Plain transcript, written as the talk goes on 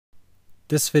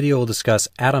This video will discuss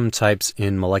atom types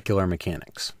in molecular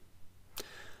mechanics.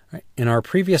 In our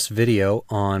previous video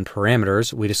on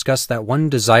parameters, we discussed that one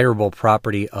desirable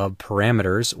property of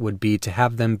parameters would be to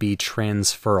have them be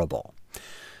transferable.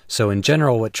 So in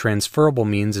general, what transferable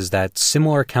means is that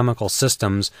similar chemical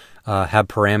systems have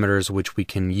parameters which we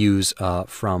can use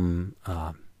from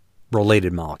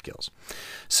related molecules.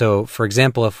 So for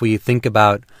example, if we think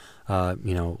about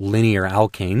linear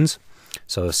alkanes,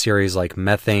 so a series like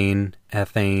methane,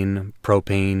 ethane,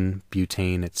 propane,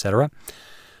 butane, etc.,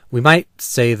 we might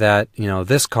say that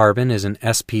this carbon is an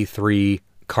sp3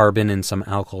 carbon in some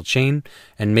alkyl chain,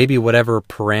 and maybe whatever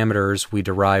parameters we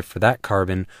derive for that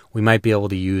carbon we might be able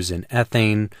to use in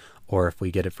ethane, or if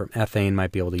we get it from ethane,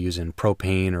 might be able to use in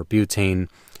propane or butane,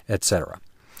 etc.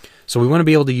 So we want to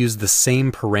be able to use the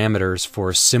same parameters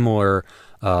for similar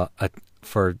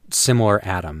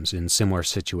atoms in similar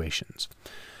situations.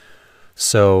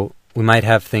 So we might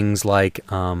have things like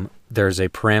there's a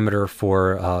parameter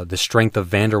for the strength of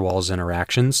van der Waals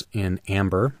interactions in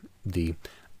amber, the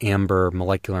amber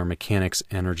molecular mechanics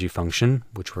energy function,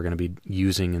 which we're going to be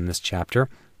using in this chapter.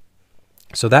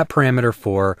 So that parameter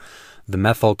for the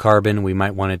methyl carbon, we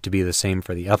might want it to be the same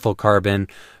for the ethyl carbon,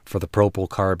 for the propyl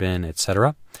carbon,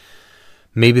 etc.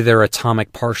 Maybe their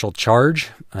atomic partial charge,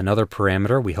 another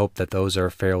parameter. We hope that those are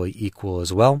fairly equal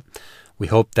as well. We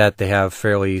hope that they have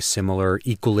fairly similar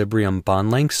equilibrium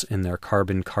bond lengths in their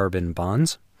carbon-carbon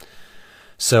bonds.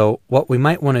 So what we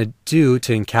might want to do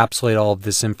to encapsulate all of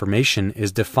this information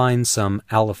is define some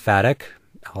aliphatic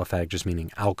just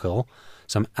meaning alkyl,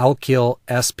 some alkyl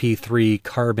sp3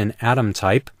 carbon atom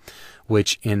type,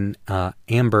 which in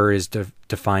amber is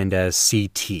defined as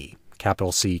CT,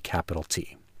 capital C, capital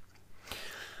T.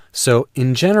 So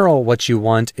in general, what you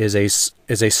want is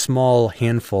a small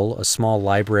handful, a small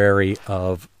library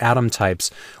of atom types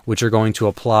which are going to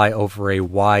apply over a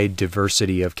wide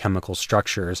diversity of chemical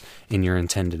structures in your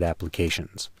intended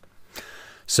applications.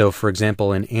 So for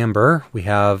example, in amber, we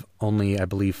have only, I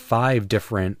believe, 5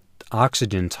 different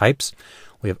oxygen types.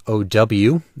 We have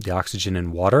OW, the oxygen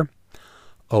in water,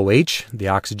 OH, the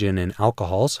oxygen in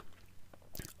alcohols,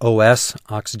 OS,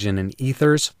 oxygen in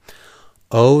ethers,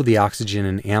 O, the oxygen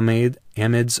in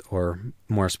amides, or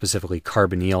more specifically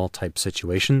carbonyl type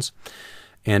situations,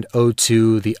 and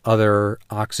O2, the other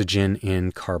oxygen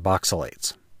in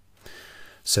carboxylates.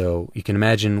 So you can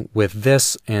imagine with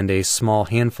this and a small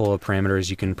handful of parameters,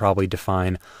 you can probably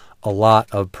define a lot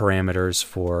of parameters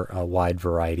for a wide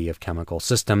variety of chemical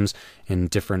systems in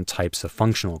different types of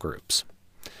functional groups.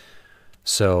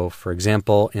 So, for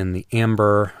example, in the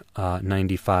Amber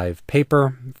 95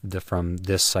 paper from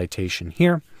this citation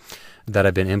here that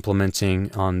I've been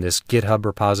implementing on this GitHub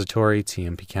repository,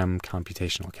 TMP Chem,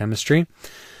 Computational Chemistry,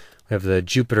 we have the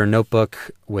Jupyter Notebook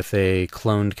with a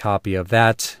cloned copy of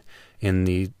that in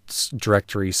the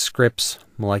directory scripts,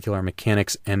 molecular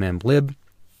mechanics mmlib.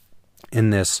 In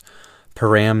this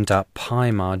param.py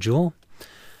module,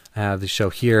 I have to show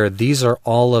here, these are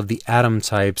all of the atom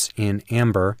types in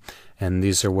Amber, and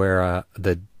these are where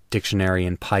the dictionary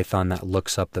in Python that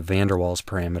looks up the van der Waals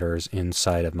parameters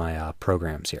inside of my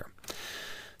programs here.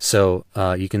 So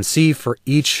you can see for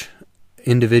each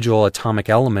individual atomic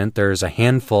element, there's a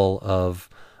handful of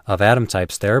atom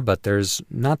types there, but there's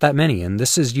not that many. And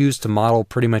this is used to model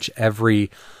pretty much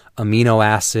every amino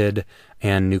acid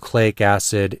and nucleic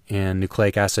acid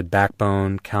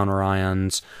backbone,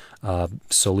 counterions,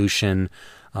 solution.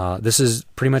 This is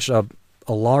pretty much a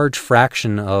large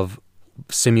fraction of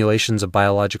simulations of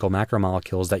biological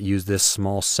macromolecules that use this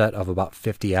small set of about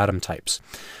 50 atom types.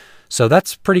 So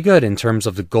that's pretty good in terms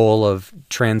of the goal of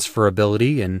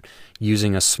transferability and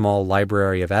using a small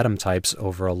library of atom types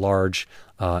over a large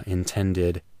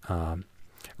intended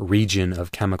region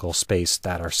of chemical space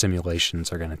that our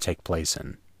simulations are going to take place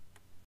in.